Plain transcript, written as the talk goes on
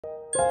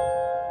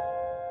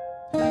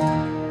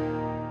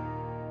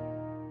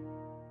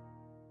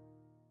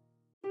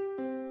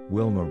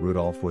Wilma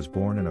Rudolph was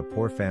born in a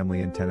poor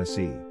family in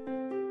Tennessee,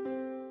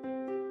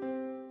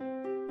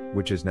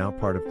 which is now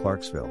part of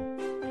Clarksville.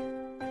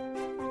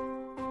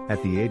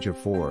 At the age of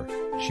 4,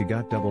 she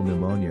got double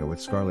pneumonia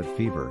with scarlet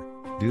fever,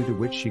 due to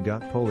which she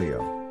got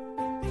polio.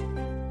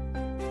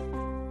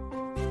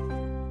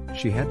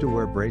 She had to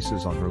wear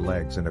braces on her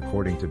legs, and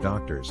according to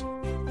doctors,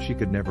 she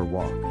could never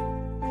walk.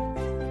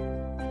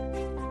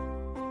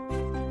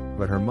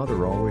 But her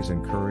mother always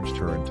encouraged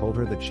her and told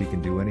her that she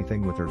can do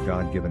anything with her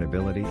God-given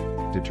ability,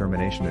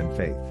 determination and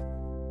faith.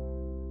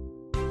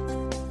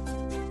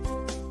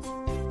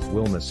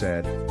 Wilma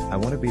said, "I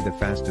want to be the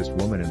fastest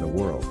woman in the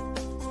world."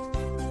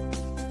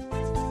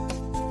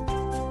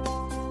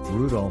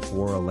 Rudolph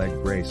wore a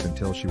leg brace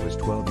until she was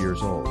 12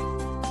 years old.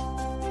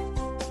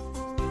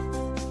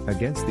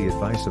 Against the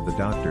advice of the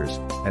doctors,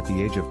 at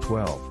the age of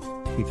 12,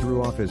 he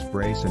threw off his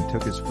brace and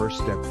took his first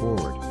step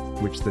forward,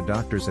 which the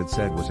doctors had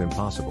said was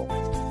impossible.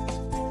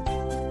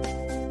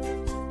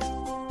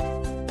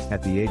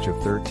 At the age of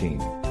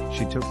 13,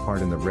 she took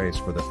part in the race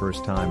for the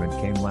first time and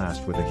came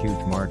last with a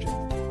huge margin.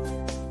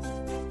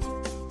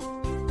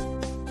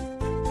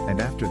 And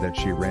after that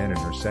she ran in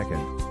her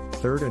second,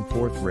 third and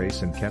fourth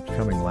race and kept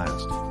coming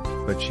last.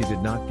 But she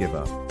did not give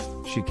up.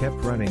 She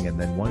kept running, and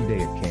then one day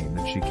it came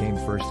that she came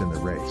first in the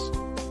race.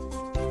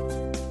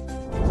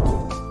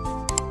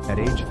 At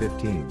age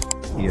 15,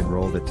 he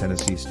enrolled at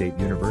Tennessee State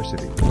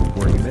University,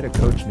 where he met a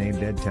coach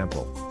named Ed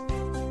Temple.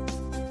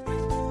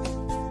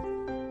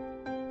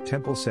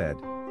 Temple said,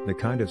 "The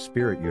kind of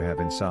spirit you have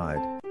inside,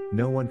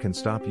 no one can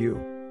stop you,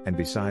 and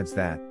besides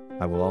that,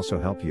 I will also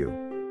help you."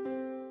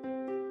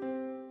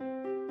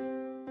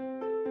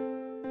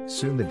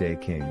 Soon the day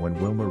came when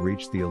Wilma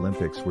reached the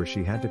Olympics, where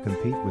she had to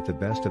compete with the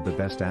best of the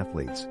best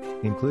athletes,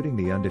 including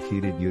the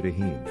undefeated Uta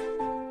Heen.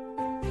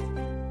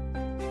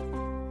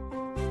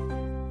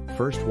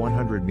 First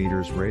 100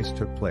 meters race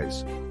took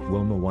place.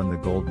 Wilma won the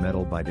gold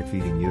medal by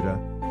defeating Uta.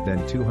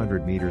 Then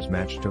 200 meters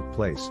match took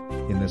place.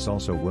 In this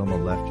also Wilma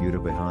left Uta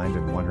behind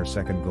and won her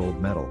second gold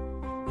medal.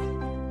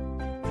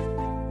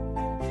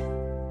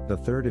 The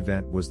third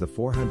event was the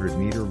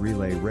 400-meter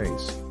relay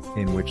race,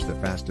 in which the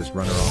fastest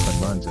runner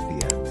often runs at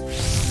the end.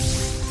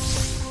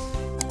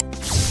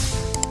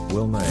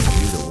 Wilma and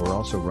Uta were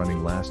also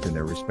running last in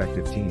their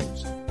respective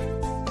teams.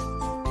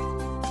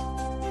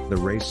 The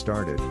race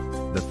started.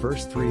 The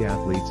first 3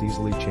 athletes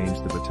easily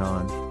changed the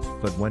baton,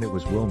 but when it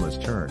was Wilma's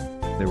turn,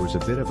 there was a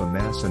bit of a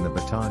mess and the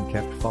baton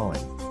kept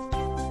falling.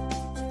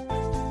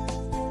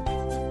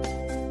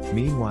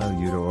 Meanwhile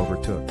Uta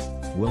overtook.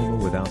 Wilma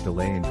without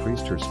delay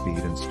increased her speed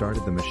and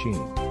started the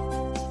machine.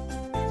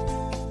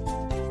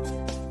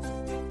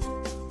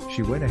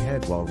 She went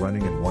ahead while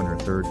running and won her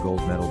third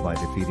gold medal by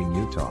defeating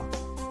Utah.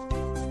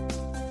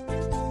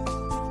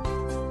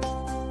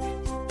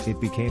 It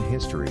became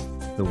history.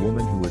 The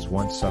woman who was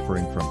once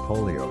suffering from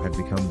polio had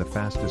become the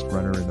fastest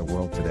runner in the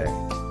world today.